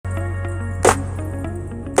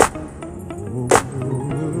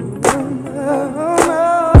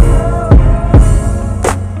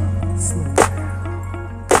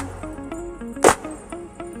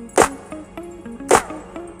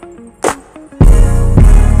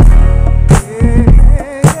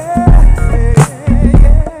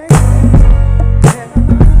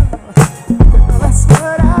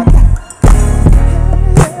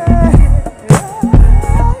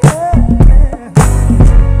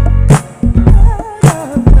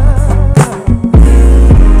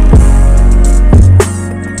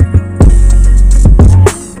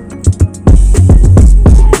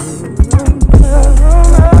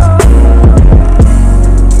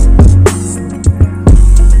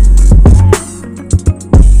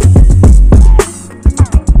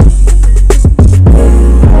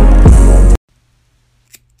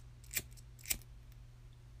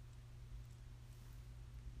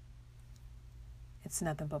It's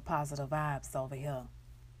nothing but positive vibes over here.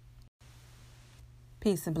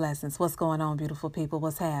 Peace and blessings. What's going on, beautiful people?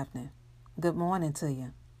 What's happening? Good morning to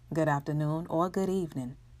you. Good afternoon or good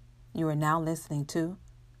evening. You are now listening to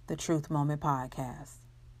the Truth Moment Podcast.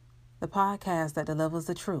 The podcast that delivers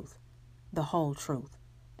the truth, the whole truth,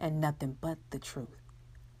 and nothing but the truth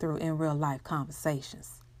through in real life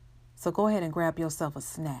conversations. So go ahead and grab yourself a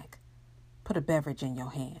snack, put a beverage in your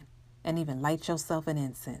hand, and even light yourself an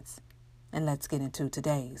incense. And let's get into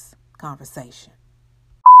today's conversation.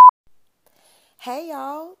 Hey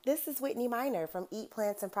y'all, this is Whitney Miner from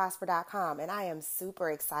eatplantsandprosper.com, and I am super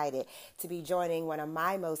excited to be joining one of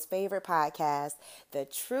my most favorite podcasts, the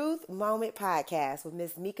Truth Moment Podcast with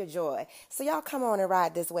Miss Mika Joy. So y'all come on and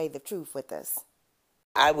ride this wave of truth with us.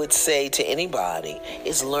 I would say to anybody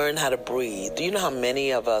is learn how to breathe. Do you know how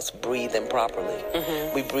many of us breathe improperly?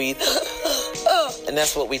 We breathe, and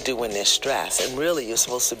that's what we do when there's stress. And really, you're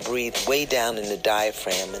supposed to breathe way down in the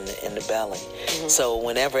diaphragm, in the belly. So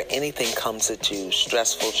whenever anything comes at you,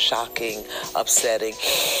 stressful, shocking, upsetting,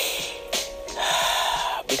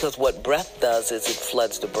 because what breath does is it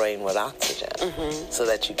floods the brain with oxygen so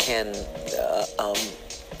that you can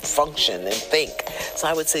function and think. So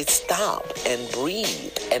I would say stop and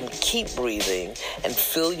breathe and keep breathing and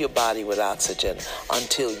fill your body with oxygen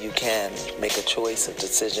until you can make a choice, a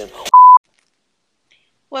decision.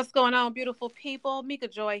 What's going on, beautiful people? Mika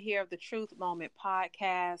Joy here of the Truth Moment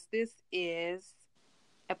Podcast. This is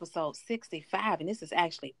episode 65, and this is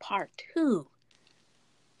actually part 2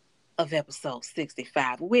 of episode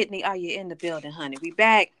 65. Whitney, are you in the building, honey? We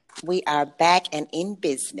back. We are back and in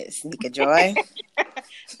business, Mika Joy.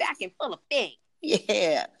 Back and full of things.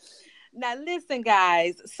 Yeah. Now, listen,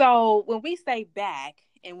 guys. So when we say back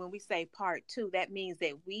and when we say part 2, that means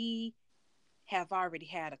that we have already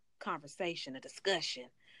had a conversation, a discussion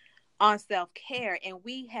on self-care, and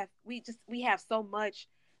we have so much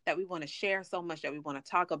that we want to share, so much that we want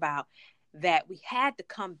to talk about, that we had to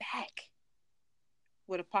come back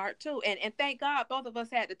with a part 2. And thank God both of us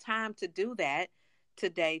had the time to do that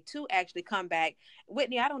today, to actually come back.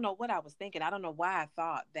 Whitney, I don't know what I was thinking. I don't know why I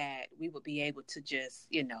thought that we would be able to just,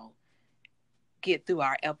 get through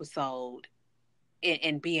our episode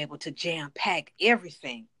and be able to jam pack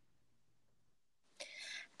everything.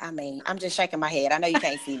 I mean, I'm just shaking my head. I know you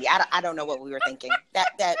can't see me. I don't know what we were thinking.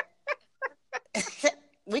 That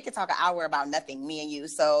we could talk an hour about nothing, me and you.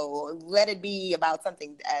 So let it be about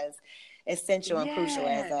something as essential and crucial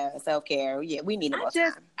as self-care. Yeah, we need more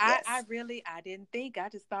time. I didn't think. I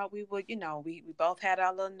just thought we would, we both had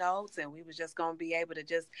our little notes and we was just going to be able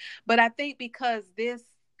to but I think because this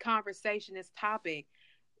conversation, this topic,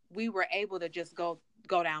 we were able to just go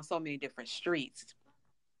down so many different streets.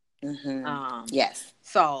 Yes.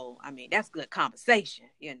 So, I mean, that's good conversation,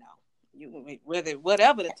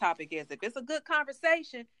 whatever the topic is. If it's a good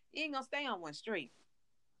conversation, you ain't going to stay on one street.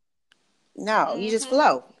 No, you just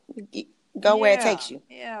flow. Go where it takes you.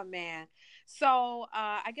 Yeah, man. So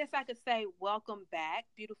I guess I could say welcome back,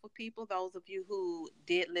 beautiful people. Those of you who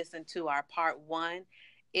did listen to our part 1.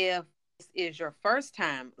 If this is your first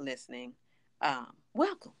time listening,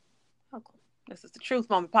 welcome. This is the Truth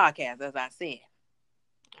Moment Podcast, as I said.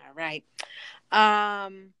 All right.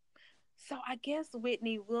 So I guess,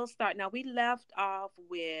 Whitney, we'll start. Now, we left off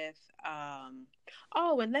with,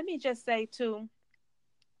 and let me just say, too,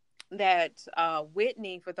 that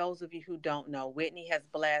Whitney, for those of you who don't know, Whitney has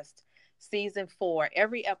blessed season 4,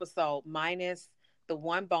 every episode, minus the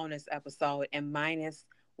one bonus episode and minus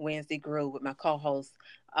Wednesday Groove with my co-host,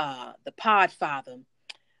 the Podfather.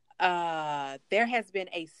 There has been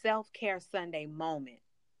a self-care Sunday moment.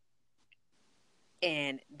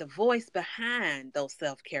 And the voice behind those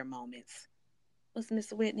self-care moments was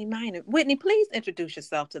Miss Whitney Miner. Whitney, please introduce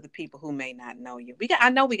yourself to the people who may not know you.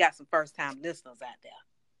 I know we got some first-time listeners out there.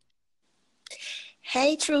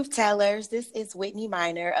 Hey, truth tellers. This is Whitney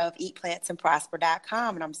Miner of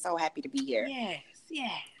eatplantsandprosper.com, and I'm so happy to be here.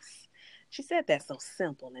 Yes. She said that so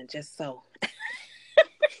simple and just so.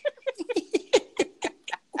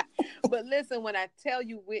 But listen, when I tell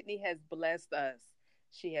you Whitney has blessed us,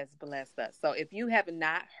 she has blessed us. So if you have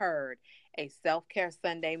not heard a self-care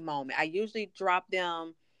Sunday moment, I usually drop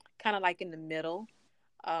them kind of like in the middle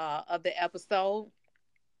of the episode.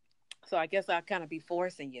 So I guess I'll kind of be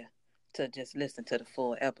forcing you to just listen to the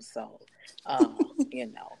full episode,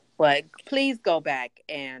 But please go back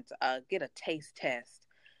and get a taste test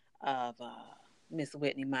of Miss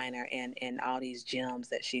Whitney Miner and all these gems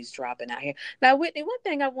that she's dropping out here. Now, Whitney, one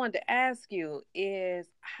thing I wanted to ask you is,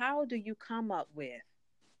 how do you come up with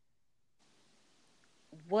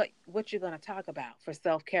what you're going to talk about for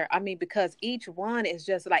self-care? I mean, because each one is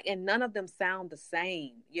just like, and none of them sound the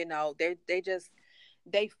same. They just,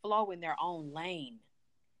 they flow in their own lane.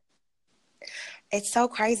 It's so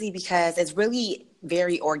crazy because it's really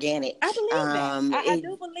very organic. I believe that. I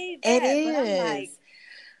do believe it that. But I'm like, is.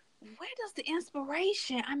 where does the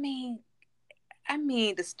inspiration? I mean,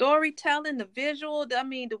 the storytelling, the visual, I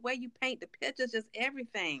mean, the way you paint the pictures, just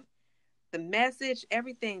everything. The message,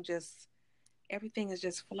 everything is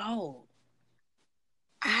just flowed.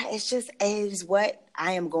 It's what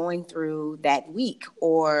I am going through that week,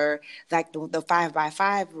 or like the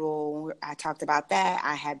 5x5 rule. I talked about that.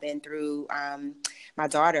 I had been through. My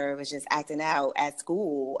daughter was just acting out at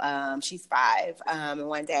school. She's 5,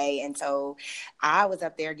 one day, and so I was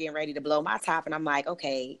up there getting ready to blow my top, and I'm like,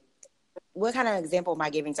 okay, what kind of example am I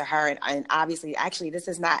giving to her? And obviously, actually, this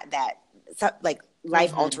is not that like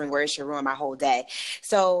life altering where it should ruin my whole day.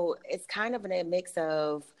 So it's kind of a mix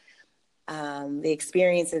of the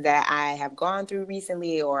experiences that I have gone through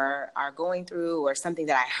recently or are going through, or something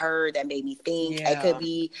that I heard that made me think. Yeah. It could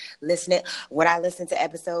be listening. When I listened to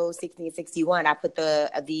episode 1661, I put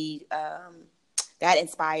that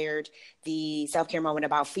inspired the self-care moment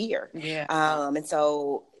about fear. Yeah. And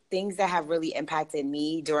so things that have really impacted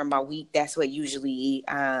me during my week, that's what usually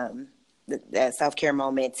the self-care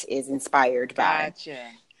moment is inspired by. Gotcha.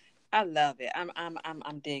 I love it.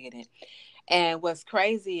 I'm digging it. And what's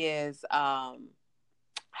crazy is how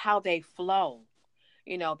they flow,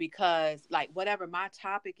 because like whatever my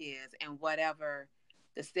topic is and whatever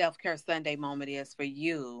the self-care Sunday moment is for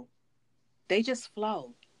you, they just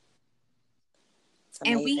flow.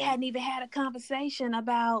 And we hadn't even had a conversation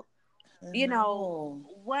about,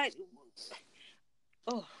 what.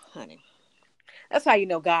 Oh, honey. That's how you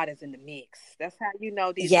know God is in the mix. That's how you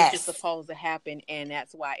know these things are supposed to happen, and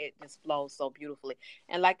that's why it just flows so beautifully.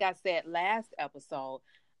 And like I said last episode,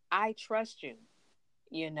 I trust you.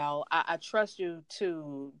 I trust you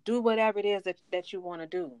to do whatever it is that you want to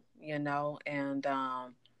do, and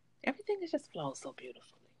everything just flows so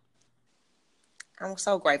beautifully. I'm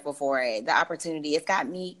so grateful for it. The opportunity. It's got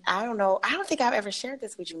me. I don't know. I don't think I've ever shared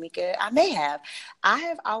this with you, Mika. I may have. I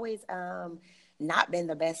have always not been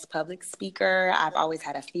the best public speaker. I've always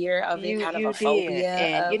had a fear of it, kind of a phobia.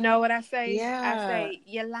 And you know what I say? Yeah. I say,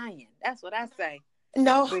 you're lying. That's what I say.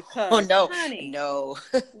 No. Because, honey, no.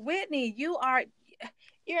 Whitney, you're a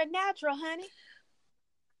natural, honey.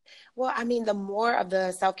 Well, I mean, the more of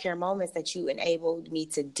the self-care moments that you enabled me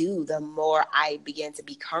to do, the more I began to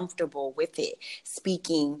be comfortable with it,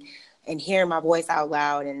 speaking and hearing my voice out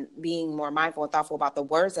loud and being more mindful and thoughtful about the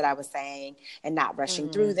words that I was saying and not rushing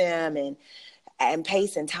through them and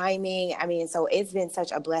pace and timing. I mean, so it's been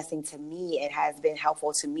such a blessing to me. It has been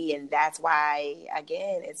helpful to me. And that's why,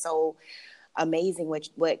 again, it's so amazing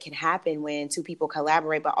what can happen when two people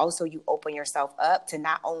collaborate, but also you open yourself up to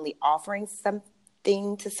not only offering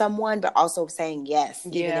something to someone, but also saying yes,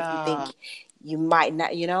 even if you think you might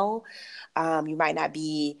not, you might not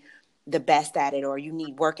be the best at it, or you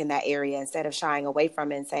need work in that area. Instead of shying away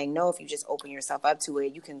from it and saying no, if you just open yourself up to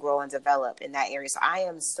it, you can grow and develop in that area. So I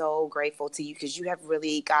am so grateful to you, because you have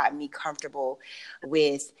really gotten me comfortable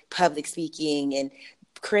with public speaking, and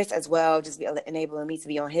Chris as well, just enabling me to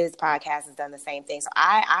be on his podcast, has done the same thing. So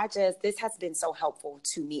this has been so helpful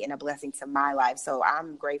to me and a blessing to my life. So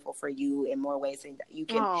I'm grateful for you in more ways than you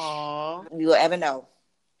will ever know.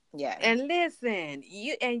 Yeah. And listen,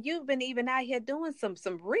 you've been even out here doing some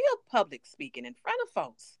real public speaking in front of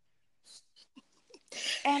folks.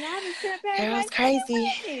 And I just sat back. Girl's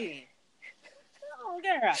crazy. Oh,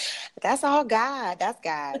 girl. That's all God. That's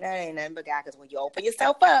God. That ain't nothing but God. Because when you open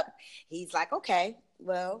yourself up, He's like, okay,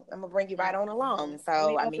 well, I'm gonna bring you right on along.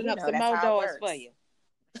 So I mean, that's how it works for you.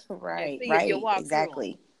 Right.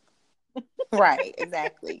 Exactly. Right.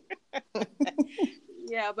 Exactly.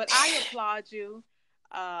 Yeah, but I applaud you.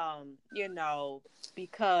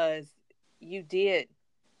 Because you did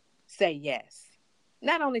say yes,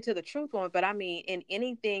 not only to the truth woman, but I mean, in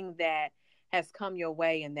anything that has come your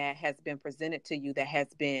way and that has been presented to you, that has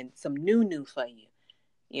been some new for you,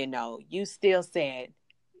 you still said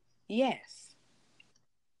yes.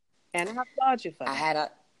 And I applaud you for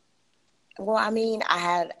that. When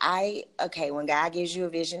God gives you a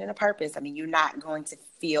vision and a purpose, I mean, you're not going to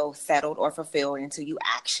feel settled or fulfilled until you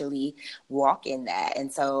actually walk in that.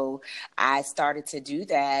 And so I started to do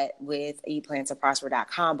that with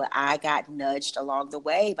eatplantandprosper.com, but I got nudged along the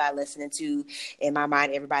way by listening to, in my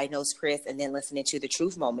mind, Everybody Knows Chris, and then listening to The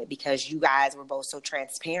Truth Moment, because you guys were both so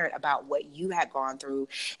transparent about what you had gone through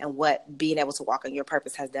and what being able to walk in your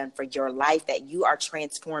purpose has done for your life, that you are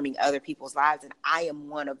transforming other people's lives. And I am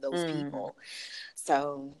one of those people.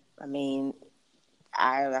 So, I mean,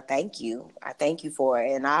 I thank you. I thank you for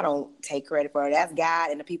it. And I don't take credit for it. That's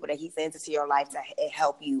God and the people that he sends into your life to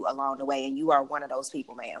help you along the way. And you are one of those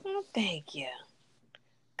people, ma'am. Oh, thank you.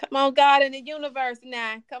 Come on, God in the universe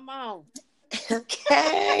now. Come on.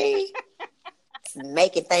 Okay.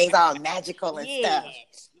 Making things all magical and stuff.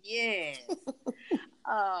 Yes.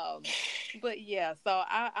 Um, but yeah, so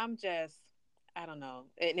I'm just, I don't know.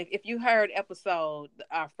 And if you heard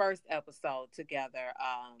our first episode together,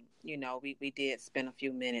 we did spend a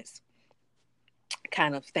few minutes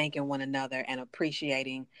kind of thanking one another and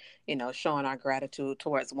appreciating, showing our gratitude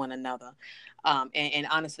towards one another. And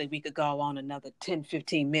honestly, we could go on another 10,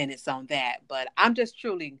 15 minutes on that, but I'm just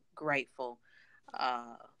truly grateful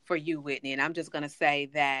for you, Whitney. And I'm just going to say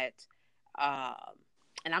that, um,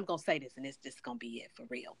 and I'm going to say this, and it's just going to be it for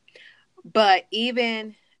real. But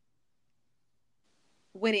even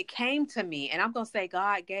when it came to me, and I'm going to say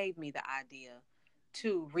God gave me the idea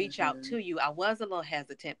to reach out to you, I was a little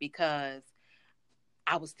hesitant because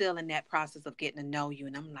I was still in that process of getting to know you.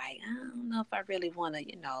 And I'm like, I don't know if I really want to,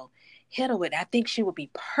 hit her with it. I think she would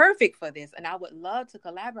be perfect for this. And I would love to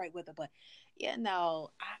collaborate with her. But,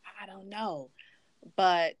 I don't know.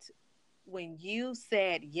 But when you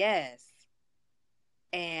said yes,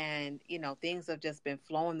 and, things have just been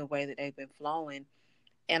flowing the way that they've been flowing.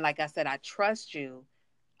 And like I said, I trust you.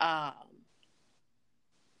 Um,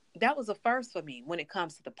 that was a first for me when it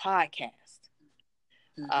comes to the podcast.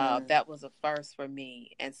 That was a first for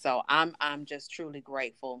me. And so I'm just truly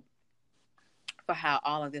grateful for how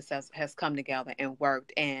all of this has come together and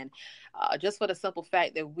worked. And just for the simple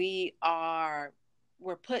fact that we're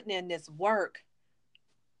putting in this work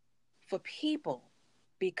for people,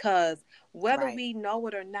 because whether we know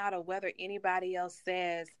it or not, or whether anybody else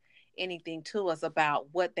says anything to us about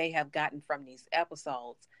what they have gotten from these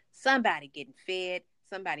episodes, somebody getting fed,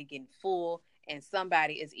 somebody getting full, and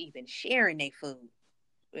somebody is even sharing their food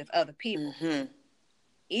with other people,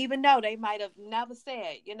 even though they might have never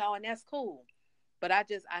said, and that's cool. But I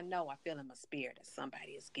know, I feel in my spirit that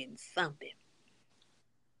somebody is getting something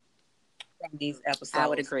from these episodes. I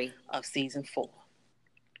would agree. Of season 4.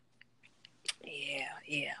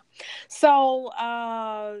 Yeah. So,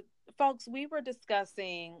 folks, we were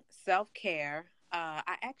discussing self-care.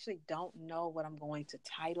 I actually don't know what I'm going to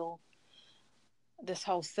title this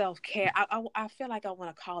whole self-care. I feel like I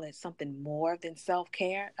want to call it something more than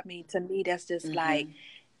self-care. I mean, to me, that's just like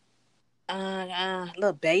a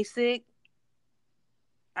little basic.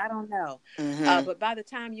 I don't know. But by the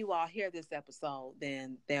time you all hear this episode,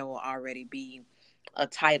 then there will already be a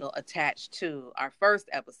title attached to our first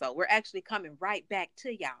episode. We're actually coming right back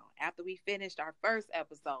to y'all. After we finished our first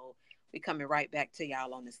episode, we coming right back to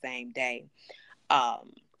y'all on the same day.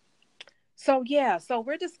 So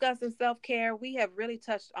we're discussing self-care. We have really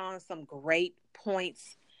touched on some great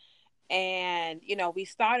points. And, we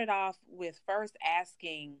started off with first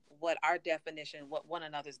asking what one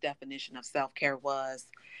another's definition of self-care was.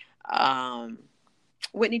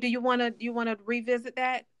 Whitney, do you want to revisit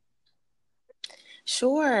that?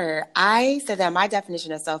 Sure. I said that my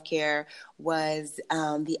definition of self-care was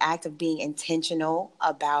the act of being intentional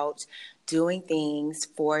about doing things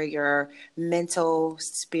for your mental,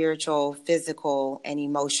 spiritual, physical, and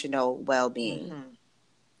emotional well-being.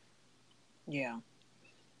 Yeah.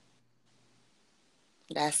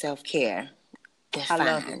 That's self-care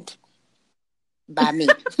defined by me.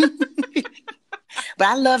 But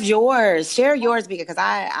I love yours. Share yours, because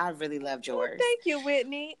I really loved yours. Well, thank you,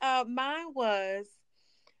 Whitney. Mine was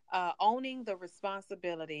owning the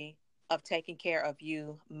responsibility of taking care of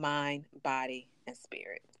you, mind, body, and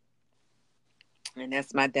spirit. And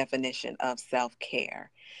that's my definition of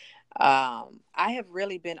self-care. I have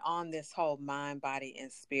really been on this whole mind, body,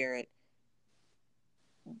 and spirit,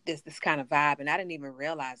 this kind of vibe, and I didn't even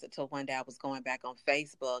realize it till one day I was going back on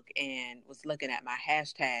Facebook and was looking at my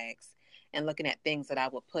hashtags and looking at things that I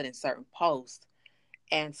would put in certain posts.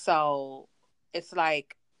 And so it's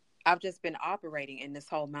like I've just been operating in this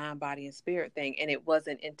whole mind, body, and spirit thing, and it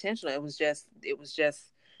wasn't intentional. It was just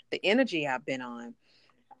the energy I've been on.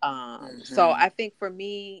 So I think for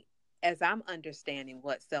me, as I'm understanding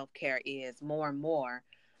what self-care is more and more,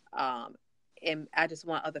 and I just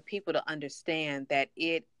want other people to understand that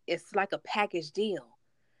it's like a package deal.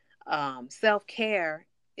 Self-care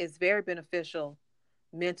is very beneficial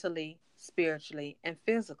mentally, spiritually, and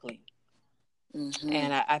physically.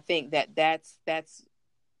 And I think that's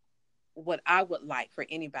what I would like for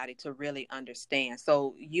anybody to really understand.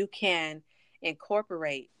 So you can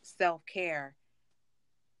incorporate self-care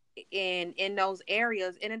in those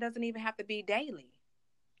areas, and it doesn't even have to be daily.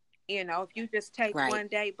 If you just take one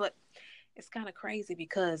day. But it's kind of crazy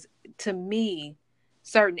because to me,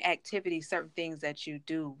 certain activities, certain things that you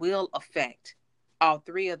do will affect all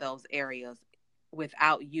three of those areas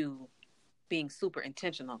without you being super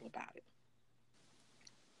intentional about it.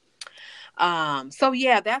 So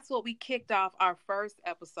yeah, that's what we kicked off our first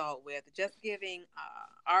episode with, just giving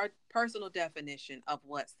our personal definition of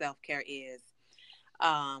what self-care is.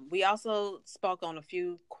 We also spoke on a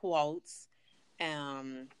few quotes.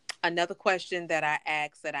 Another question that I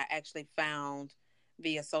asked that I actually found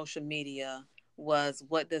via social media was,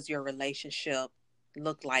 what does your relationship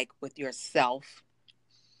look like with yourself?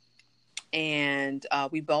 And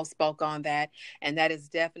we both spoke on that. And that is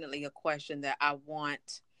definitely a question that I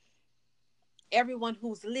want everyone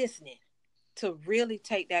who's listening to really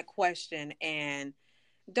take that question and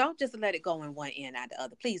don't just let it go in one end out the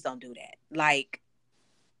other. Please don't do that. Like,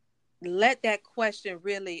 let that question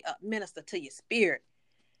really minister to your spirit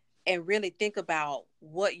and really think about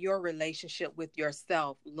what your relationship with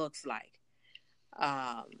yourself looks like.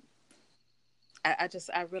 Um, I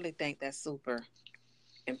really think that's super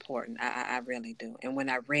important. I really do. And when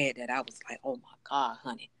I read that, I was like, oh my God,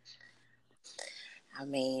 honey. I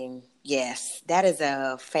mean, yes, that is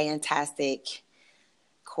a fantastic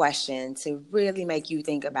question to really make you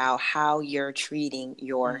think about how you're treating Mm-hmm.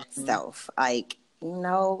 yourself. Like,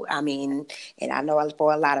 I mean, and I know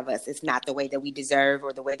for a lot of us, it's not the way that we deserve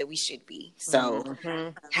or the way that we should be. So, Mm-hmm.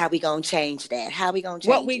 how we gonna change that? How we gonna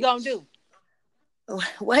What change we it? gonna do?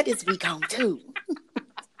 What is we gonna do?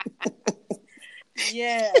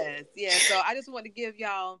 Yes, yes. So I just want to give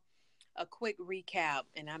y'all a quick recap,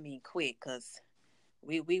 and I mean quick because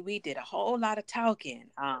we did a whole lot of talking.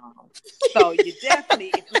 So you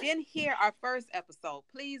definitely, if you didn't hear our first episode,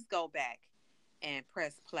 please go back and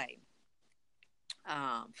press play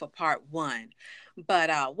for part one.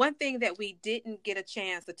 But one thing that we didn't get a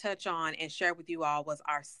chance to touch on and share with you all was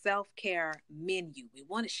our self-care menu. We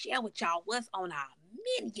want to share with y'all what's on our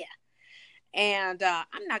menu. And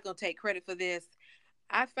I'm not going to take credit for this.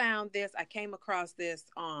 I found this, I came across this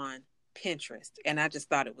on Pinterest, and I just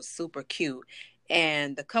thought it was super cute.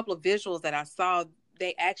 And the couple of visuals that I saw,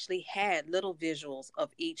 they actually had little visuals of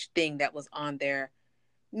each thing that was on their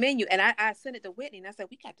menu. And I sent it to Whitney, and I said,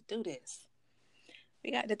 we got to do this.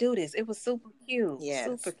 We got to do this. It was super cute. Super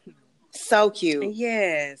Yes, cute. so cute.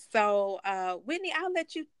 Yes. So, Whitney, I'll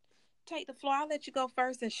let you take the floor. I'll let you go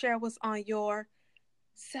first and share what's on your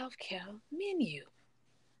self-care menu.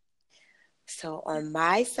 So on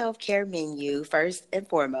my self-care menu, first and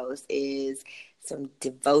foremost, is some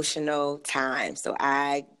devotional time. So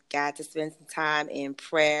I got to spend some time in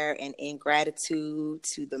prayer and in gratitude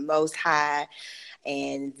to the Most High.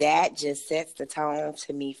 And that just sets the tone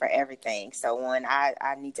to me for everything. So when I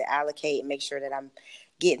need to allocate and make sure that I'm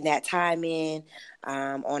getting that time in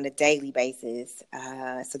on a daily basis.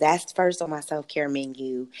 So that's first on my self-care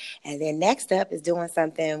menu. And then next up is doing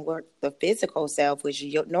something with the physical self, which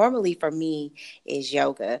normally for me is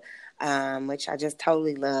yoga, which I just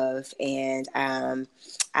totally love. And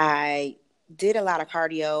I did a lot of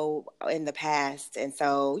cardio in the past. And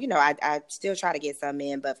so, I still try to get some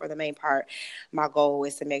in, but for the main part, my goal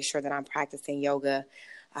is to make sure that I'm practicing yoga.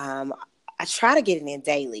 I try to get it in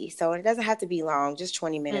daily, so it doesn't have to be long, just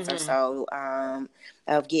 20 minutes or so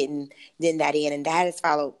of getting that in. And that is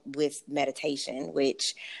followed with meditation,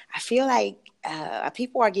 which I feel like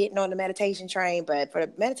people are getting on the meditation train, but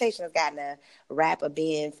for meditation has gotten a rap a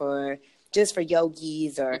bend for just for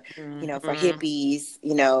yogis or, for Mm-hmm. hippies,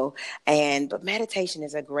 but meditation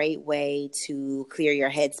is a great way to clear your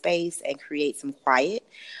headspace and create some quiet,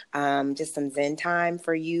 just some Zen time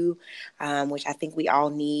for you, which I think we all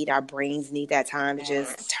need. Our brains need that time to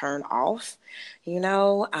just Yes. turn off,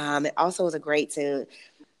 It also is a great to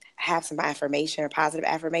have some affirmation or positive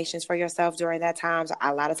affirmations for yourself during that time. So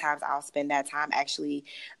a lot of times I'll spend that time actually,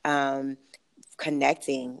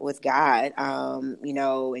 connecting with God,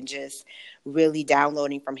 and just really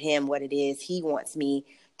downloading from Him what it is He wants me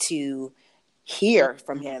to hear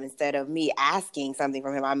from Him instead of me asking something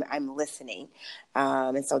from Him. I'm listening,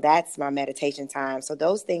 and so that's my meditation time. So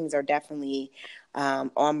those things are definitely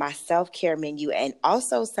on my self-care menu, and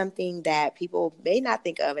also something that people may not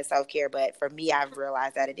think of as self-care, but for me, I've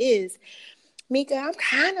realized that it is. Mika, I'm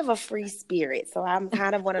kind of a free spirit, so I'm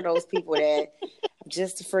kind of one of those people that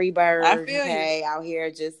just a free I bird, feel you. okay, out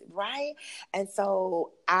here just right. And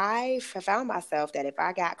so I found myself that if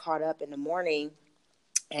I got caught up in the morning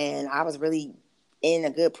and I was really in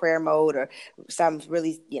a good prayer mode or something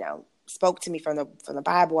really, spoke to me from the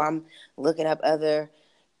Bible, I'm looking up other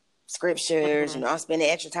scriptures, I'm spending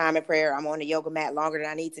extra time in prayer. I'm on the yoga mat longer than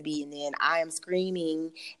I need to be. And then I am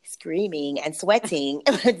screaming and sweating,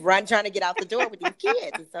 trying to get out the door with these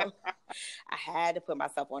kids. And so I had to put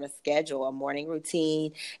myself on a schedule, a morning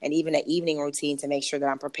routine, and even an evening routine to make sure that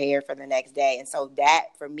I'm prepared for the next day. And so that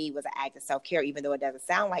for me was an act of self-care, even though it doesn't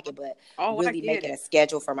sound like it, but really making a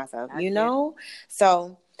schedule for myself,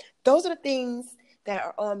 So those are the things that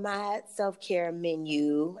are on my self-care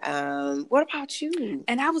menu. What about you?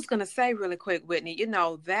 And I was going to say really quick, Whitney,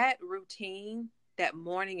 that routine, that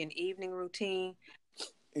morning and evening routine,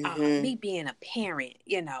 me being a parent,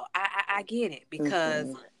 I get it,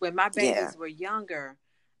 because when my babies were younger,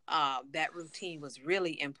 that routine was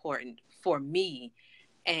really important for me.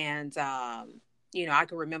 And, I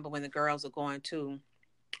can remember when the girls were going to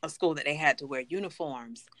a school that they had to wear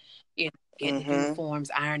uniforms, get the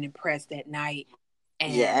uniforms ironed and pressed at night.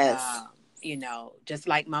 And, just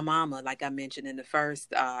like my mama, like I mentioned in the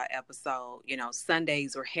first episode,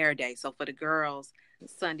 Sundays were hair day. So for the girls,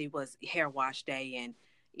 Sunday was hair wash day. And,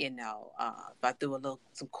 if I threw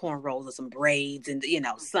some cornrows or some braids and,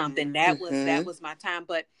 something, that was my time.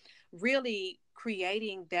 But really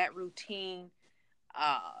creating that routine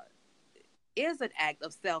is an act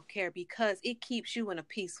of self-care, because it keeps you in a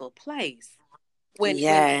peaceful place when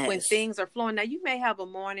things are flowing. Now, you may have a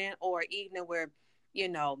morning or evening where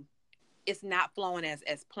it's not flowing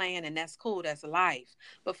as planned, and that's cool. That's life.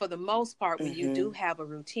 But for the most part, when you do have a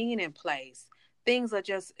routine in place, things are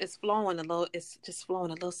just flowing a little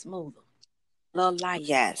smoother, a little light.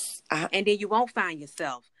 Yes. And then you won't find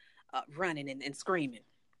yourself running and screaming.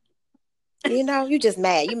 You just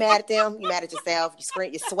mad. You mad at them. You mad at yourself.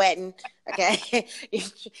 You're sweating. Okay. You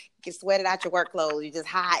sweated out your work clothes. You're just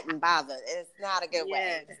hot and bothered. It's not a good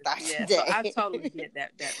way to start your day. So I totally get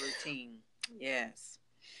that routine. Yes.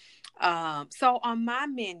 So on my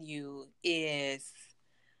menu is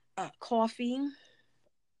coffee.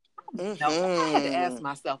 I had to ask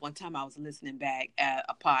myself one time, I was listening back at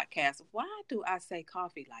a podcast, why do I say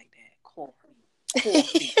coffee like that?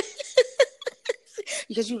 Coffee.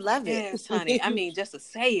 Because you love it. Yes, honey. I mean, just to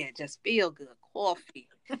say it, just feel good. Coffee.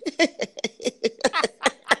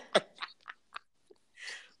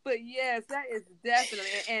 But yes, that is definitely,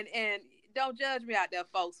 and don't judge me out there,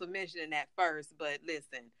 folks, for mentioning that first. But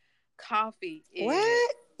listen, coffee is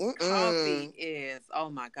oh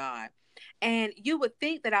my God. And you would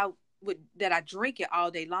think that I drink it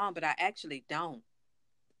all day long, but I actually don't.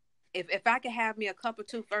 If I could have me a cup or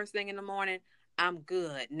two first thing in the morning, I'm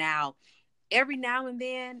good. Now, every now and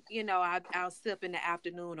then, I'll sip in the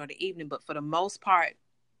afternoon or the evening, but for the most part,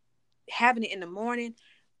 having it in the morning,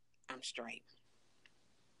 I'm straight.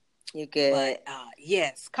 You're good. But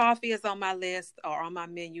yes, coffee is on my list, or on my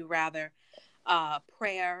menu rather.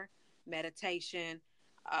 Prayer, meditation.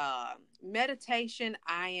 Meditation,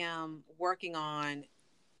 I am working on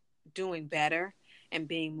doing better and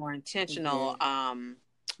being more intentional,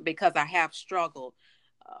 because I have struggled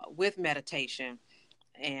with meditation.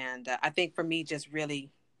 And I think for me, just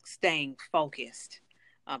really staying focused,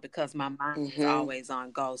 because my mind is always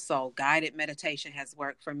on go. So guided meditation has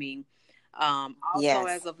worked for me. Also,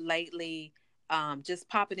 as of lately, just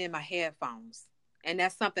popping in my headphones. And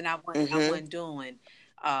that's something I wasn't doing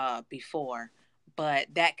before. But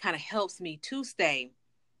that kind of helps me to stay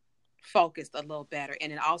focused a little better.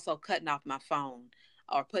 And then also cutting off my phone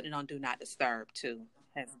or putting it on Do Not Disturb too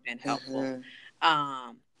has been helpful.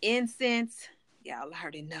 Incense, y'all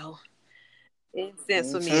already know.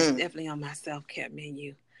 Incense for me is definitely on my self-care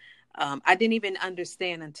menu. I didn't even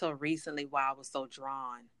understand until recently why I was so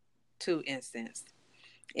drawn to incense.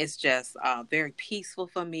 It's just very peaceful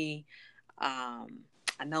for me. I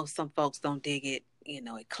know some folks don't dig it.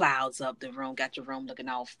 It clouds up the room, got your room looking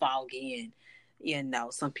all foggy, and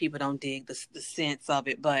some people don't dig the sense of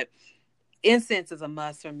it. But incense is a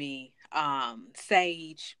must for me.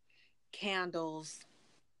 Sage, candles,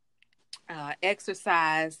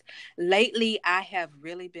 exercise. Lately, I have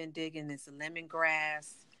really been digging this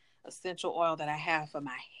lemongrass essential oil that I have for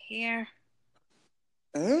my hair.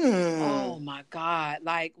 Oh my God.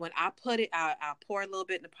 Like when I put it, I pour a little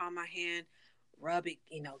bit in the palm of my hand, rub it,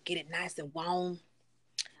 get it nice and warm,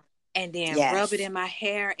 and then rub it in my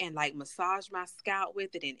hair and like massage my scalp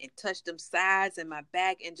with it, and touch them sides and my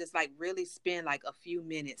back, and just like really spend like a few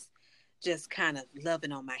minutes just kind of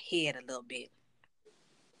loving on my head a little bit.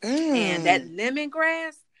 And that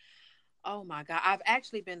lemongrass, oh my God, I've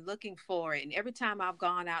actually been looking for it. And every time I've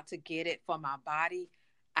gone out to get it for my body,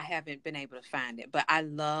 I haven't been able to find it. But I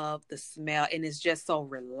love the smell, and it's just so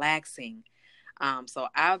relaxing. So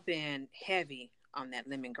I've been heavy on that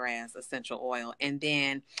lemongrass essential oil. And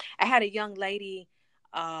then I had a young lady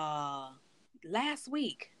last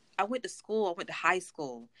week. I went to school. I went to high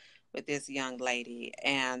school with this young lady,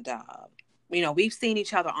 and we've seen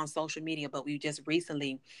each other on social media, but we just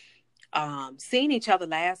recently seen each other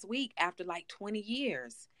last week after like 20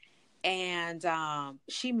 years. And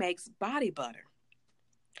she makes body butter.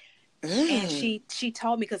 And she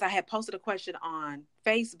told me, because I had posted a question on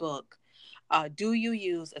Facebook, do you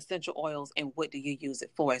use essential oils and what do you use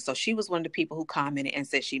it for? So she was one of the people who commented and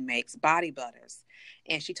said she makes body butters.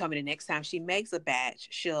 And she told me the next time she makes a batch,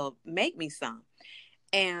 she'll make me some.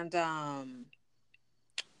 And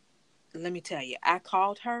let me tell you, I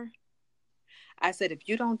called her. I said, if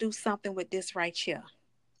you don't do something with this right here,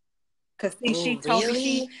 because she told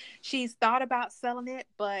me she's thought about selling it,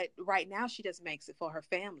 but right now she just makes it for her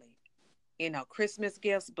family. Christmas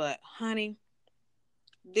gifts. But honey,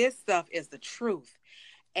 this stuff is the truth.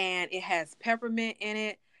 And it has peppermint in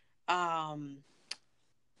it,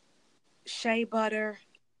 shea butter.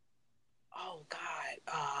 Oh God.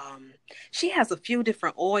 She has a few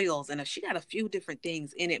different oils and she got a few different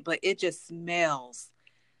things in it, but it just smells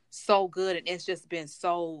so good. And it's just been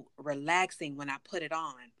so relaxing when I put it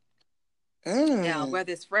on.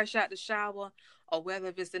 Whether it's fresh out the shower or whether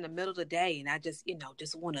if it's in the middle of the day and I just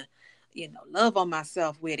want to, love on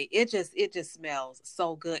myself with it. It just smells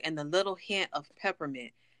so good. And the little hint of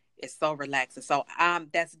peppermint is so relaxing. So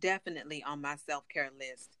that's definitely on my self-care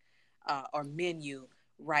list or menu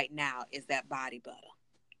right now is that body butter.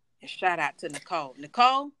 And shout out to Nicole.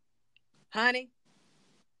 Nicole, honey,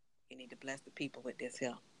 you need to bless the people with this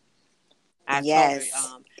here. I told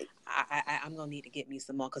her, I'm going to need to get me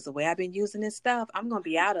some more because the way I've been using this stuff, I'm going to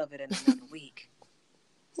be out of it in another week.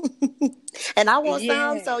 And I want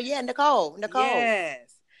some, so Nicole.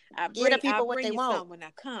 Yes. Give the people what they want. Some when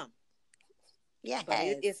I come. Yes. But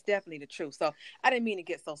it's definitely the truth. So I didn't mean to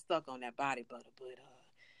get so stuck on that body butter, but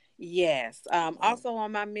yes. Also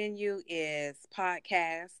on my menu is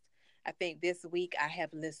podcast. I think this week I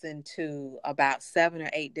have listened to about 7 or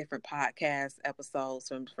 8 different podcast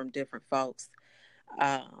episodes from different folks.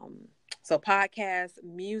 So podcast,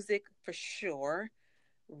 music for sure,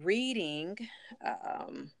 reading.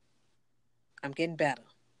 I'm getting better.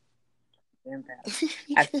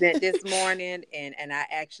 I spent this morning and I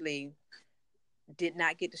actually did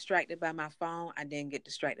not get distracted by my phone. I didn't get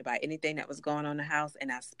distracted by anything that was going on in the house,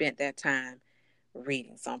 and I spent that time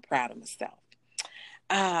reading. So I'm proud of myself.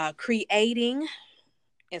 Creating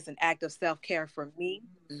is an act of self-care for me.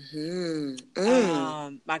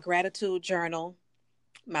 My gratitude journal,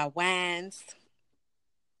 my wines.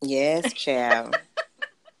 Yes, child.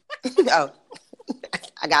 Oh,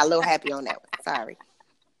 I got a little happy on that one. Sorry.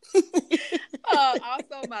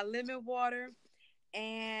 Also my lemon water,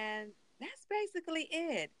 and that's basically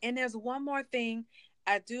it. And there's one more thing.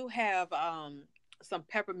 I do have some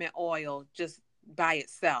peppermint oil just by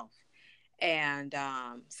itself. And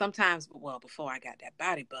sometimes, before I got that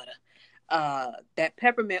body butter, that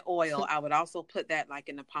peppermint oil, I would also put that like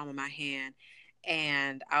in the palm of my hand,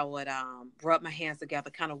 and I would rub my hands together,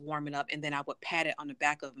 kind of warm it up, and then I would pat it on the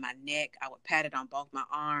back of my neck. I would pat it on both my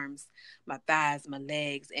arms, my thighs, my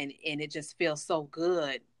legs, and it just feels so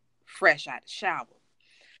good, fresh out the shower.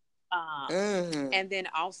 And then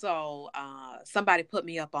also, somebody put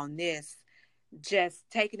me up on this, just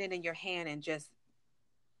taking it in your hand and just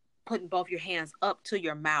putting both your hands up to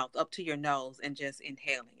your mouth, up to your nose, and just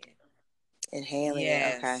inhaling it.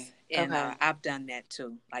 It, okay. And I've done that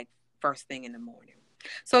too, like first thing in the morning.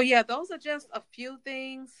 So yeah, those are just a few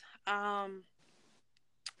things I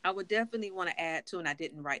would definitely want to add to, and I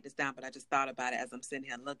didn't write this down, but I just thought about it as I'm sitting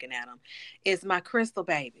here looking at them, is my crystal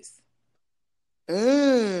babies.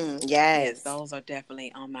 Yes, those are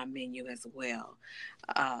definitely on my menu as well.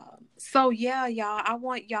 So yeah, y'all, I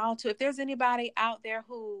want y'all to, if there's anybody out there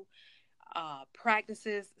who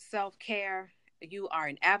practices self-care, you are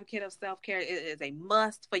an advocate of self-care, it is a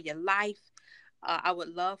must for your life. We would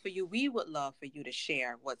love for you to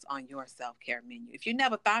share what's on your self-care menu. If you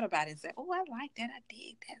never thought about it and say, oh, I like that, I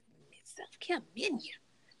dig that self-care menu.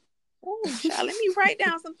 Oh, child, let me write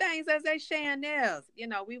down some things as they sharing theirs.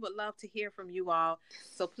 We would love to hear from you all.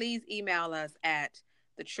 So please email us at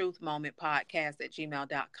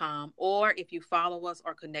thetruthmomentpodcast@gmail.com. Or if you follow us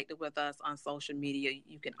or connected with us on social media,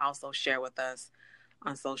 you can also share with us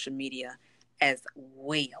on social media as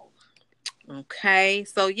well. Okay.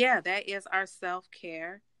 So yeah, that is our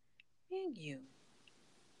self-care menu.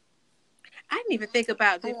 I didn't even think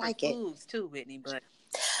about different foods too, Whitney, but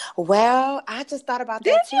Well, I just thought about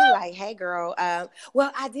Did that too. you? Like, hey, girl.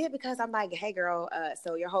 Well, I did because I'm like, hey, girl.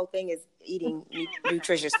 So your whole thing is eating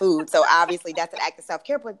nutritious food. So obviously that's an act of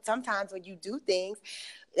self-care. But sometimes when you do things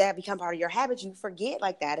that become part of your habit, you forget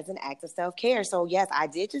like that is an act of self-care. So yes, I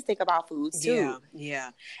did just think about foods Yeah, too.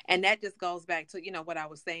 yeah. And that just goes back to, what I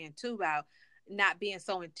was saying too about not being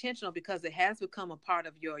so intentional, because it has become a part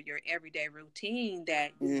of your everyday routine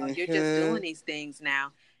that, you're just doing Mm-hmm. these things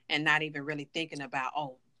now and not even really thinking about,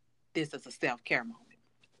 oh, this is a self-care moment.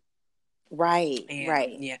 Right, Yeah,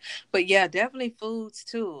 right. yeah. But yeah, definitely foods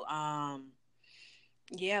too.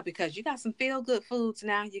 Yeah, because you got some feel good foods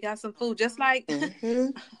now. You got some food just like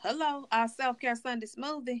Mm-hmm. hello, our self-care Sunday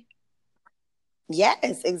smoothie.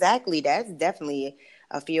 Yes, exactly. That's definitely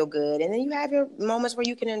a feel good. And then you have your moments where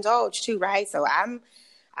you can indulge too, right? So I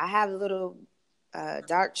have a little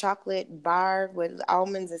dark chocolate bar with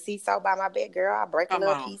almonds and sea salt by my bed, girl. I break a Come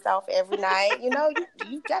little on. piece off every night.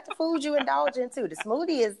 You got the food you indulge in too. The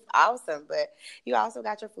smoothie is awesome, but you also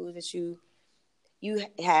got your food that you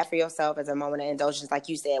have for yourself as a moment of indulgence, like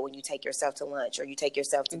you said, when you take yourself to lunch or you take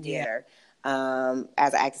yourself to Yeah, dinner.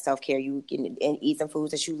 As an act of self care, you can and eat some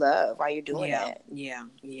foods that you love while you're doing yeah, that. yeah,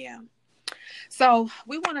 yeah. So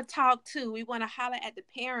we want to talk too. We want to holler at the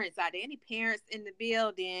parents. Are there any parents in the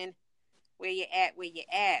building? Where you at? Where you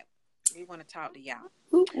at? We want to talk to y'all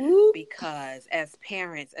Whoop, whoop. because as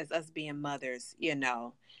parents, as us being mothers,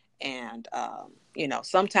 and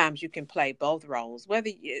sometimes you can play both roles, whether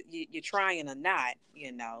you're trying or not.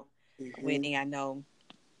 Mm-hmm. Whitney, I know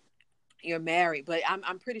you're married, but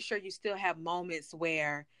I'm pretty sure you still have moments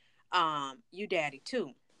where you daddy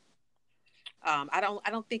too. I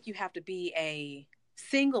don't think you have to be a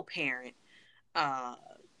single parent uh,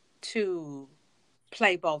 to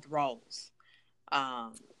play both roles.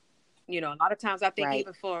 Um, a lot of times I think Right.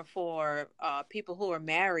 even for people who are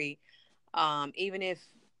married, even if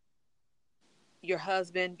your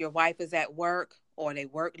husband, your wife is at work or they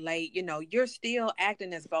work late, you're still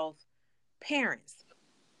acting as both parents.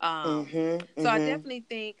 Mm-hmm. So I Mm-hmm. definitely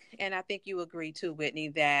think, and I think you agree too, Whitney,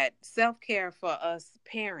 that self care for us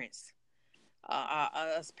parents,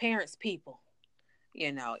 people,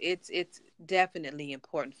 it's definitely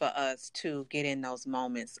important for us to get in those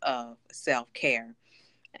moments of self care,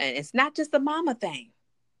 and it's not just a mama thing.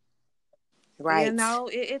 Right.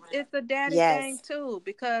 It's a daddy thing Yes. too,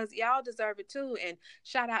 because y'all deserve it too. And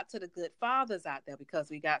shout out to the good fathers out there,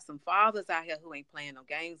 because we got some fathers out here who ain't playing no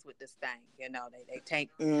games with this thing. They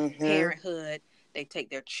take Mm-hmm. parenthood, they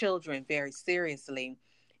take their children very seriously,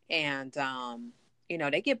 and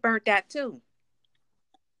they get burnt out too.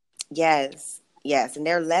 Yes. Yes. And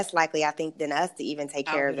they're less likely, I think, than us to even take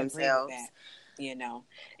I care of would agree with themselves. that.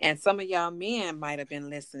 And some of y'all men might have been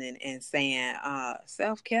listening and saying,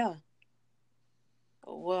 self care.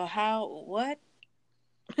 Well,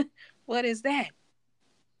 what is that?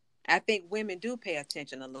 I think women do pay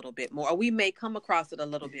attention a little bit more, or we may come across it a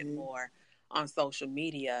little bit Mm-hmm. more on social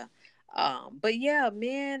media. But yeah,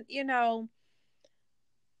 men,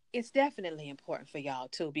 it's definitely important for y'all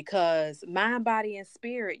too, because mind, body, and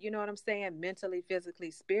spirit, you know what I'm saying? Mentally,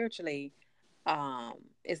 physically, spiritually,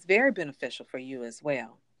 it's very beneficial for you as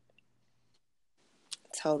well.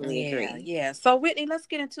 Totally Yeah, agree. yeah. So Whitney, let's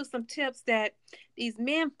get into some tips that these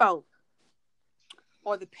men folk,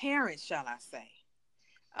 or the parents, shall I say,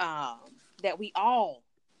 that we all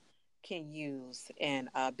can use and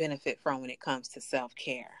benefit from when it comes to self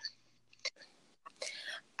care.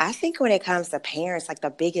 I think when it comes to parents, like the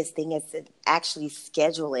biggest thing is to actually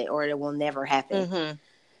schedule it or it will never happen. Mm-hmm.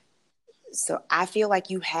 So I feel like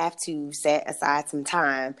you have to set aside some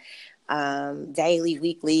time, daily,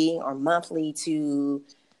 weekly, or monthly to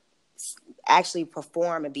actually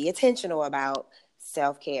perform and be intentional about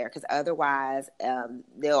self-care, because otherwise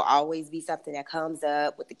there'll always be something that comes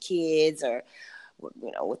up with the kids or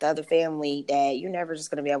with other family that you're never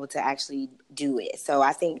just going to be able to actually do it. So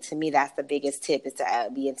I think to me that's the biggest tip, is to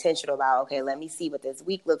be intentional about, okay, let me see what this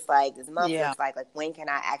week looks like, this month Yeah, looks like when can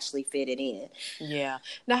I actually fit it in. yeah.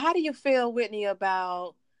 Now, how do you feel, Whitney,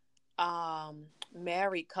 about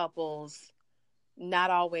married couples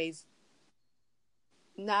not always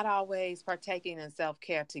not always partaking in self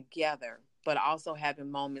care together, but also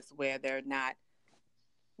having moments where they're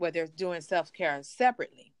doing self care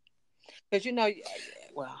separately? Because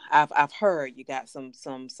well, I've heard you got some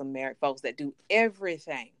married folks that do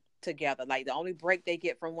everything together. Like the only break they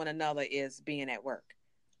get from one another is being at work.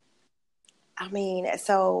 I mean,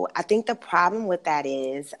 so I think the problem with that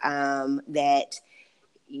is that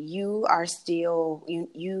you are still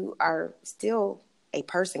a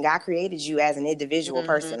person. God created you as an individual Mm-hmm.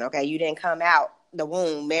 person. Okay, you didn't come out the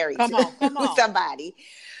womb married Come to on, come on. somebody.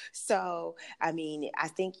 So, I mean, I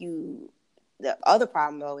think the other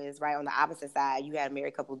problem though is right on the opposite side. You got a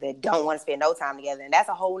married couple that don't want to spend no time together, and that's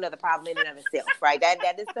a whole nother problem in and of itself, right?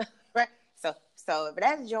 That is the right. So if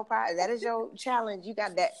that is your problem, that is your challenge. You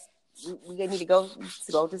got that. We need to go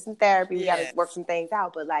to some therapy. We got to work some things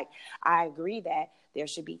out. But like, I agree that there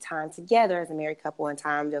should be time together as a married couple and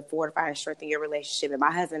time to fortify and strengthen your relationship. And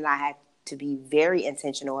my husband and I had to be very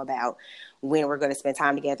intentional about when we're going to spend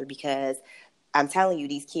time together, because I'm telling you,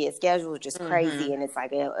 these kids' schedules are just crazy, and it's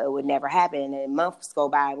like it would never happen. And months go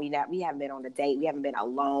by, and we haven't been on a date, we haven't been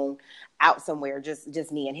alone out somewhere,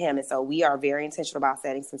 just me and him. And so we are very intentional about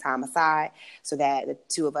setting some time aside so that the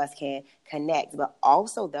two of us can connect. But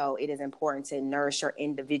also, though, it is important to nourish your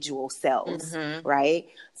individual selves, right?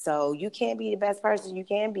 So you can't be the best person you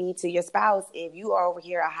can be to your spouse if you are over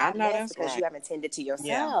here a hot mess because you haven't tended to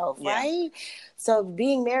yourself, right? So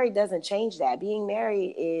being married doesn't change that. Being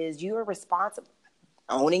married is you are responsible,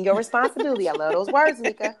 owning your responsibility. I love those words,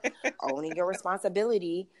 Mika. Owning your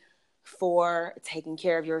responsibility for taking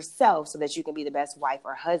care of yourself so that you can be the best wife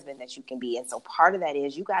or husband that you can be. And so part of that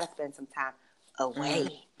is you got to spend some time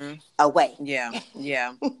away.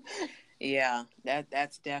 Yeah.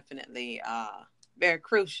 That's definitely very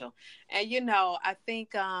crucial. And I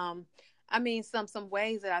think some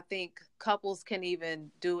ways that I think couples can even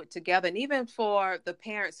do it together, and even for the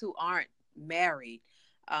parents who aren't married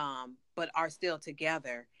but are still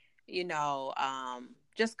together,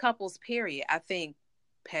 just couples period. I think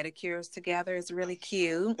pedicures together is really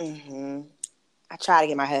cute. I try to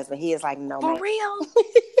get my husband. He is like, no, for man. real.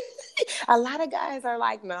 A lot of guys are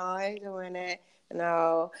like, no, I ain't doing that.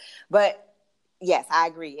 No. But yes, I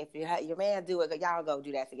agree. If your man do it, y'all go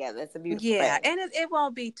do that together. It's a beautiful thing. And it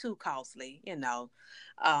won't be too costly,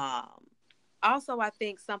 Also, I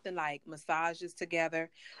think something like massages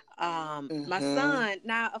together. My son,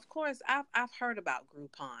 now, of course, I've heard about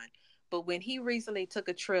Groupon, but when he recently took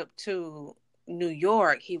a trip to New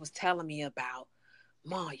York, he was telling me about,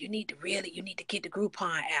 Mom, you need to get the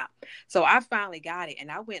Groupon app. So I finally got it,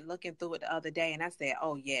 and I went looking through it the other day, and I said,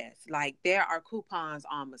 oh, yes, like there are coupons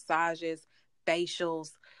on massages,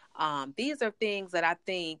 facials. These are things that I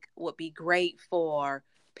think would be great for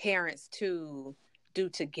parents to do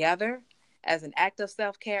together as an act of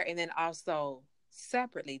self-care, and then also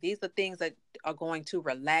separately. These are things that are going to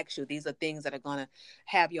relax you. These are things that are going to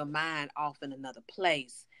have your mind off in another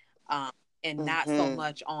place, and not so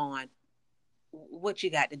much on what you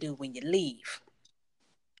got to do when you leave.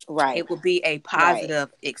 Right. It will be a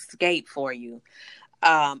positive escape for you.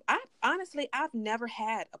 I've never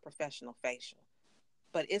had a professional facial,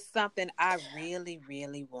 but it's something I really,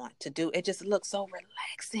 really want to do. It just looks so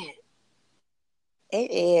relaxing. It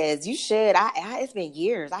is. You should. It's been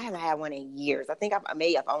years. I haven't had one in years. I think I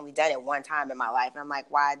may have only done it one time in my life. And I'm like,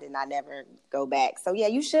 why didn't I never go back? So yeah,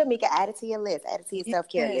 you should make it, add it to your list, add it to your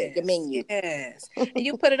self-care list, your menu. Yes. And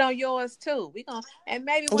you put it on yours too. And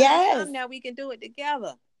maybe when I come now, we can do it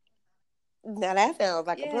together. Now that sounds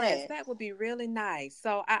like a plan. Yes, that would be really nice.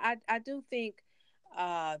 So I do think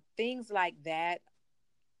things like that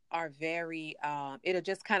are very, it'll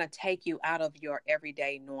just kind of take you out of your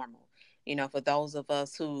everyday normal. For those of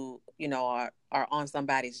us who, are on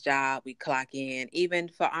somebody's job, we clock in. Even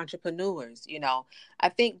for entrepreneurs, I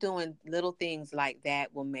think doing little things like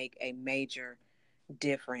that will make a major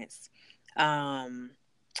difference. I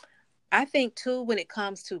think too, when it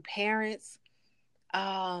comes to parents,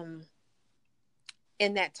 in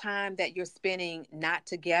that time that you're spending not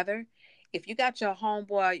together, if you got your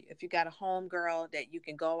homeboy, if you got a homegirl that you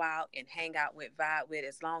can go out and hang out with, vibe with,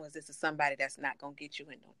 as long as this is somebody that's not going to get you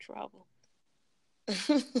in no trouble.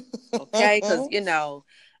 Okay? Because,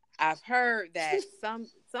 I've heard that some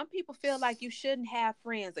people feel like you shouldn't have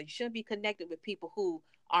friends or you shouldn't be connected with people who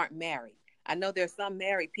aren't married. I know there's some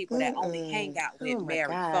married people that only hang out with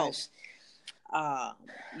married folks. But,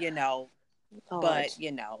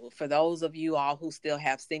 for those of you all who still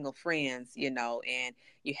have single friends, and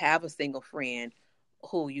you have a single friend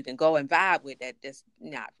who you can go and vibe with that just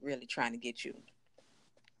not really trying to get you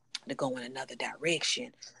to go in another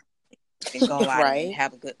direction and go out and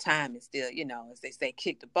have a good time and still, as they say,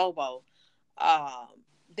 kick the bobo,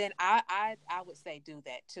 then I would say do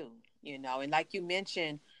that too, and like you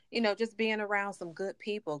mentioned, just being around some good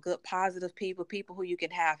people, good positive people who you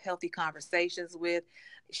can have healthy conversations with,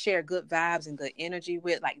 share good vibes and good energy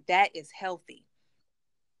with, like that is healthy.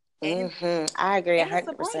 And, I agree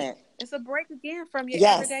 100%. It's a break again from your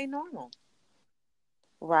everyday normal.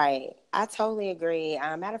 Right. I totally agree.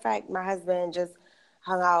 Matter of fact, my husband just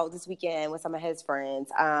hung out this weekend with some of his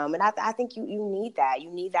friends. And I think you need that.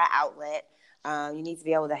 You need that outlet. You need to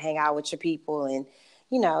be able to hang out with your people and,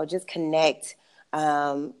 just connect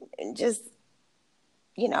And just,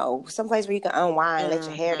 someplace where you can unwind, let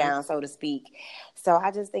your hair down, so to speak. So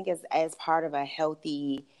I just think as part of a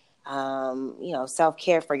healthy,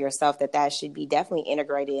 self-care for yourself, that should be definitely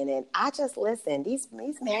integrated in it. I just listen, these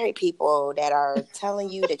married people that are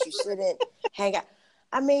telling you that you shouldn't hang out.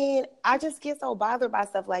 I mean, I just get so bothered by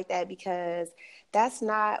stuff like that, because that's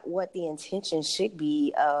not what the intention should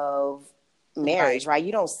be of marriage, right?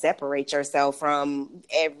 You don't separate yourself from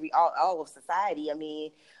all of society. I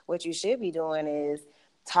mean, what you should be doing is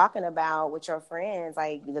talking about with your friends,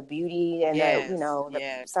 like the beauty and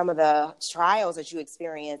some of the trials that you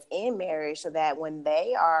experience in marriage, so that when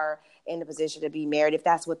they are in the position to be married, if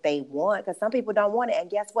that's what they want, because some people don't want it, and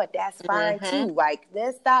guess what, that's fine too. Like,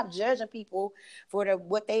 let's stop judging people for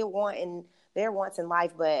what they want and their wants in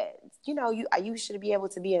life. But you should be able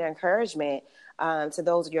to be an encouragement to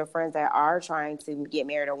those of your friends that are trying to get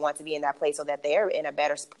married or want to be in that place, so that they're in a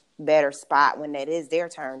better spot when it is their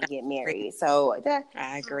turn to get married. So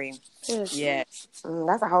I agree. Yes,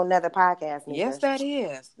 that's a whole nother podcast, Mika. Yes, that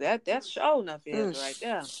is. That's sure enough is right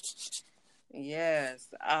there. Yes.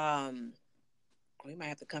 We might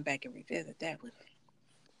have to come back and revisit that one.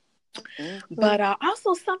 But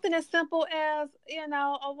also something as simple as,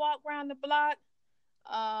 a walk around the block,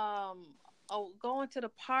 going to the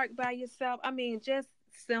park by yourself. I mean, just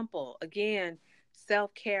simple. Again,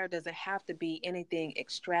 self-care doesn't have to be anything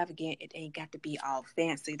extravagant. It ain't got to be all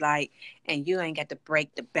fancy, and you ain't got to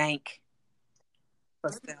break the bank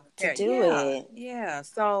for self-care. To do it. Yeah.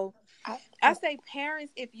 So I say,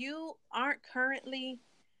 parents, if you aren't currently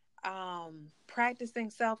practicing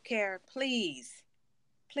self-care, please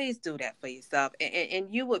do that for yourself.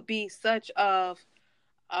 And you would be such of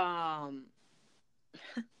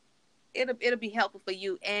it'll be helpful for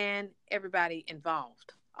you and everybody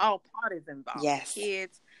involved. All parties involved. Yes. The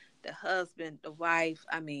kids, the husband, the wife.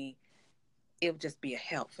 I mean, it'll just be a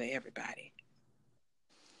help for everybody.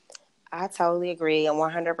 I totally agree,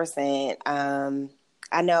 100%.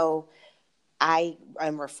 I know I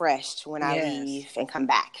am refreshed when I leave and come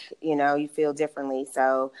back. You feel differently.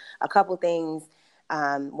 So a couple things.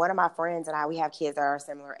 One of my friends and I, we have kids that are a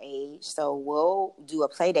similar age, so we'll do a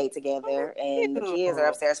play date together, and the kids are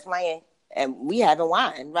upstairs playing, and we having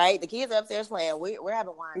wine, right? The kids are upstairs playing, we're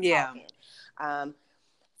having wine, talking.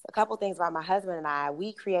 A couple things about my husband and I,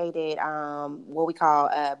 we created what we call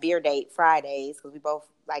beer date Fridays, because we both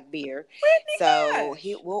like beer. Whitney, so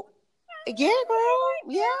he will, yeah,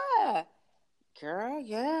 girl,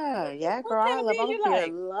 yeah, girl, I love beer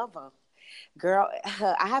lover. Girl,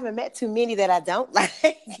 I haven't met too many that I don't like.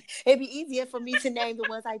 It'd be easier for me to name the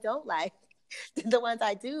ones I don't like than the ones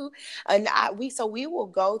I do. And we will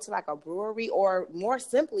go to like a brewery, or more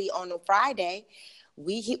simply on a Friday,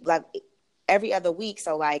 like every other week.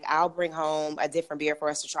 So like I'll bring home a different beer for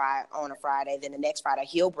us to try on a Friday. Then the next Friday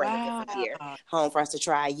he'll bring a different beer home for us to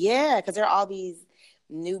try. Yeah, because there are all these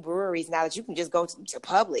new breweries now that you can just go to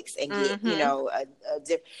Publix and get, a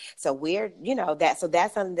different. So we're, so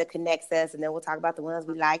that's something that connects us. And then we'll talk about the ones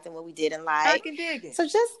we liked and what we didn't like. I can dig it. So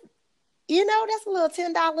just, that's a little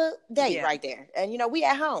 $10 date right there. And, we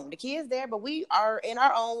at home, the kids there, but we are in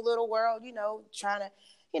our own little world, trying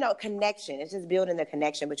to, connection. It's just building the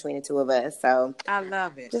connection between the two of us. So I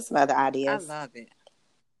love it. Just some other ideas. I love it.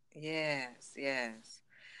 Yes.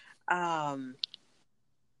 I like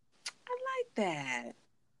that.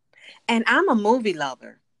 And I'm a movie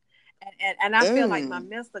lover. And I feel like my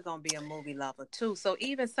mister gonna be a movie lover too. So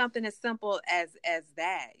even something as simple as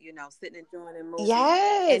that, sitting enjoying a movie.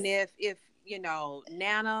 Yes. And if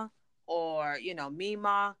Nana or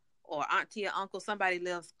Mima or auntie or uncle, somebody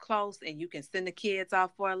lives close, and you can send the kids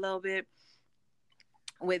off for a little bit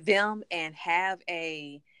with them and have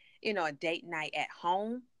a date night at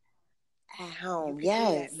home. At home, you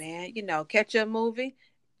can do that, man. Catch a movie.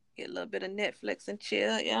 Get a little bit of Netflix and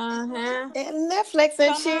chill. Netflix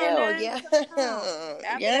and chill. Yeah. After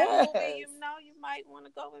that movie, you might want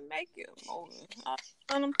to go and make it a movie. You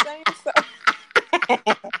know what I'm saying?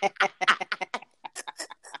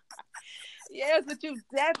 Yes, but you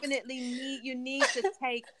definitely need to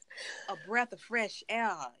take a breath of fresh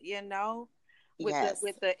air,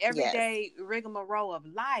 with the everyday rigmarole of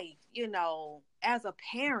life, as a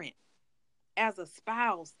parent, as a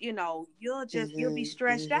spouse, you'll be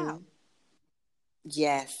stressed out.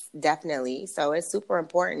 Yes, definitely. So it's super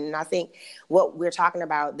important. I think what we're talking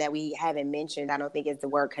about that we haven't mentioned, I don't think, is the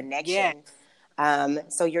word connection.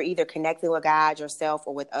 So you're either connecting with God, yourself,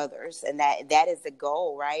 or with others. And that is the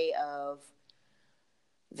goal, right, of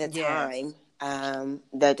the time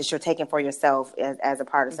that you're taking for yourself as a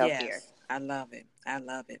part of self-care. Yes, I love it.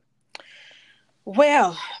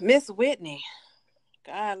 Well, Miss Whitney,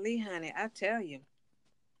 Golly, honey, I tell you,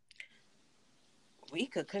 we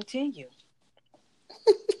could continue.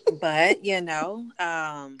 But,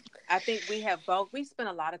 I think we spent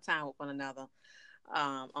a lot of time with one another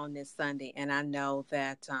on this Sunday. And I know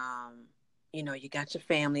that, you got your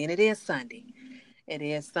family and it is Sunday. It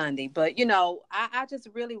is Sunday. But, I just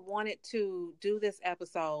really wanted to do this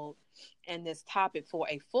episode and this topic for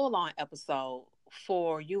a full on episode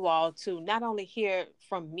for you all to not only hear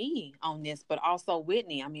from me on this, but also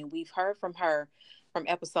Whitney. I mean, we've heard from her from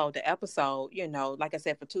episode to episode, like I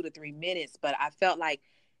said, for 2 to 3 minutes, but I felt like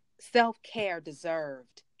self-care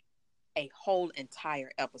deserved a whole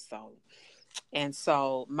entire episode. And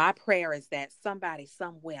so my prayer is that somebody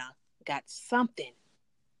somewhere got something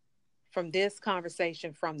from this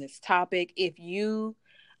conversation, from this topic. If you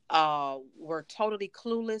were totally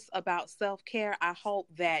clueless about self-care, I hope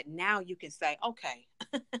that now you can say, okay,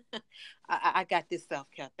 I got this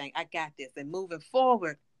self-care thing. I got this. And moving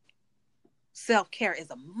forward, self-care is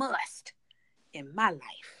a must in my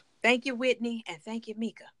life. Thank you, Whitney, and thank you,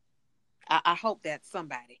 Mika. I hope that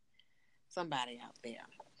somebody out there.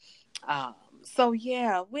 So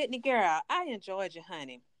yeah, Whitney girl, I enjoyed you,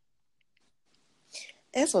 honey.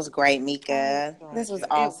 This was great, Mika. This was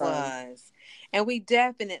awesome. It was. And we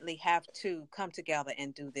definitely have to come together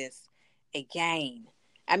and do this again.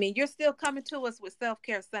 I mean, you're still coming to us with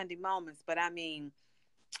self-care Sunday moments, but I mean,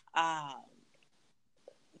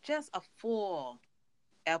 just a full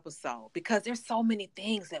episode, because there's so many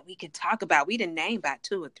things that we could talk about. We didn't name about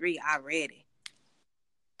 2 or 3 already.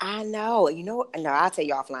 I know. No, I'll tell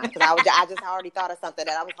you offline, because I just already thought of something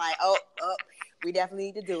that I was like, oh, we definitely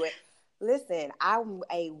need to do it. Listen, I'm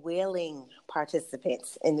a willing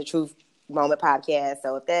participant in the Truth Moment podcast.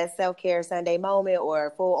 So if that's self-care Sunday moment or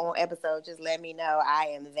a full-on episode, just let me know. I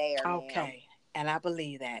am there. Okay. Ma'am. And I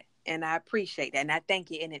believe that. And I appreciate that. And I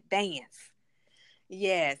thank you in advance.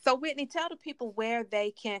 Yeah. So Whitney, tell the people where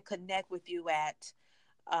they can connect with you at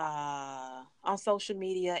on social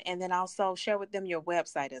media, and then also share with them your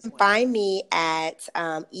website as well. Find me at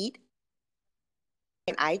Eat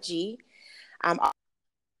and IG. I'm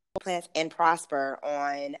Plants and Prosper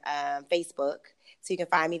on Facebook. So you can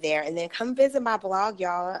find me there. And then come visit my blog,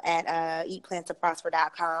 y'all, at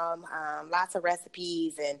eatplantsandprosper.com. Lots of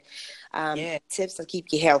recipes and tips to keep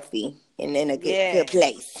you healthy and in a good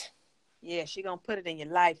place. Yeah, she's going to put it in your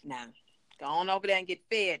life now. Go on over there and get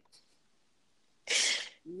fed.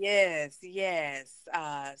 Yes.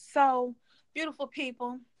 So, beautiful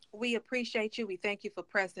people, we appreciate you. We thank you for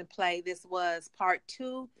pressing play. This was part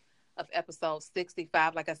 2 of episode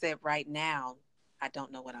 65. Like I said, right now, I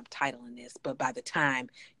don't know what I'm titling this, but by the time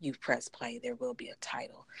you've pressed play, there will be a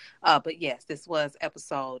title. But yes, this was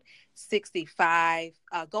episode 65.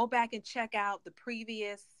 Go back and check out the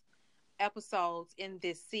previous episodes in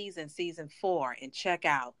this season 4, and check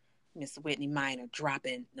out Miss Whitney Minor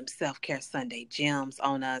dropping them self-care Sunday gems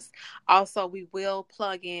on us. Also, I'll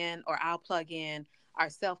plug in our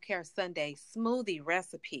self-care Sunday smoothie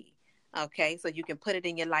recipe. Okay, so you can put it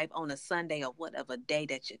in your life on a Sunday or whatever day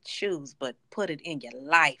that you choose, but put it in your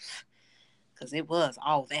life, because it was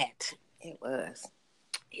all that. It was.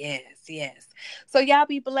 Yes. So y'all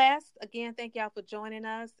be blessed. Again, thank y'all for joining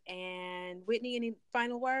us. And Whitney, any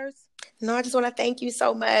final words? No, I just want to thank you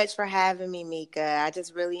so much for having me, Mika. I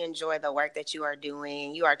just really enjoy the work that you are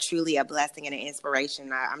doing. You are truly a blessing and an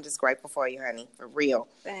inspiration. I'm just grateful for you, honey, for real.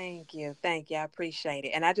 Thank you. I appreciate it.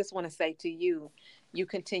 And I just want to say to you, you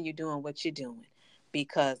continue doing what you're doing,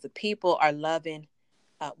 because the people are loving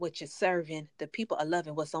what you're serving. The people are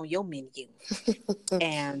loving what's on your menu.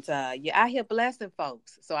 And you're out here blessing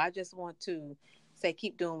folks. So I just want to say,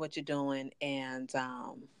 keep doing what you're doing, and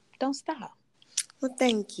don't stop. Well,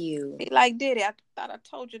 thank you. Be like Diddy. I thought I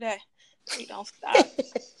told you that. We don't stop.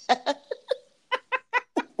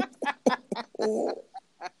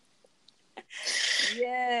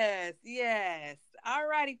 Yes. All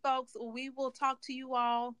righty, folks. We will talk to you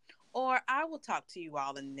all, or I will talk to you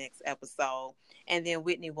all in the next episode. And then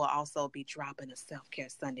Whitney will also be dropping a self-care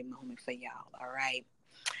Sunday moment for y'all. All right.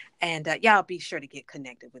 And y'all be sure to get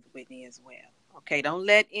connected with Whitney as well. Okay. Don't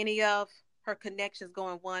let any of her connections go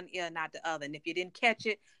in one ear, not the other. And if you didn't catch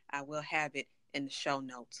it, I will have it in the show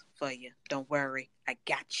notes for you. Don't worry. I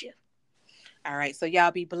got you. All right. So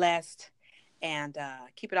y'all be blessed, and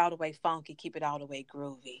keep it all the way funky. Keep it all the way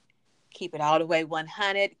groovy. Keep it all the way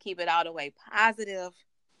 100. Keep it all the way positive.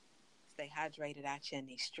 Stay hydrated out here in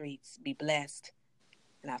these streets. Be blessed.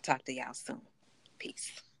 And I'll talk to y'all soon.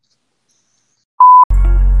 Peace.